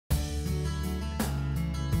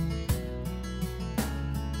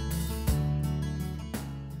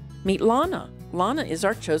Meet Lana. Lana is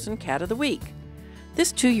our chosen cat of the week.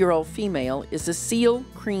 This 2-year-old female is a seal,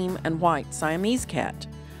 cream, and white Siamese cat.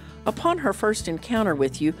 Upon her first encounter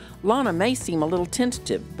with you, Lana may seem a little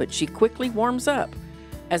tentative, but she quickly warms up.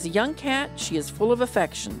 As a young cat, she is full of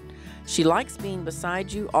affection. She likes being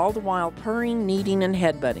beside you, all the while purring, kneading, and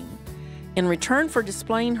headbutting. In return for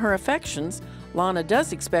displaying her affections, Lana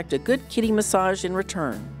does expect a good kitty massage in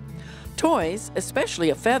return. Toys,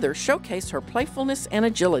 especially a feather, showcase her playfulness and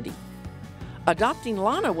agility. Adopting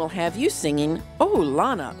Lana will have you singing, "Oh,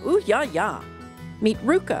 Lana, ooh, ya, ya." Meet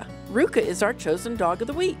Ruka. Ruka is our chosen dog of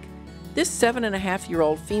the week. This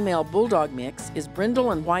 7.5-year-old female bulldog mix is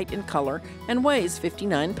brindle and white in color and weighs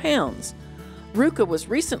 59 pounds. Ruka was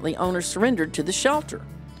recently owner surrendered to the shelter.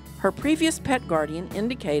 Her previous pet guardian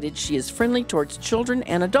indicated she is friendly towards children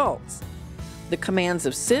and adults. The commands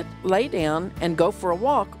of sit, lay down, and go for a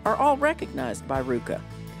walk are all recognized by Ruka.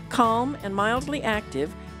 Calm and mildly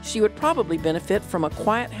active, she would probably benefit from a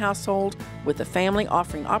quiet household with a family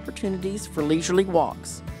offering opportunities for leisurely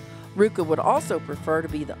walks. Ruka would also prefer to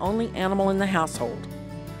be the only animal in the household.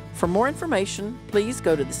 For more information, please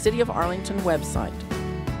go to the City of Arlington website.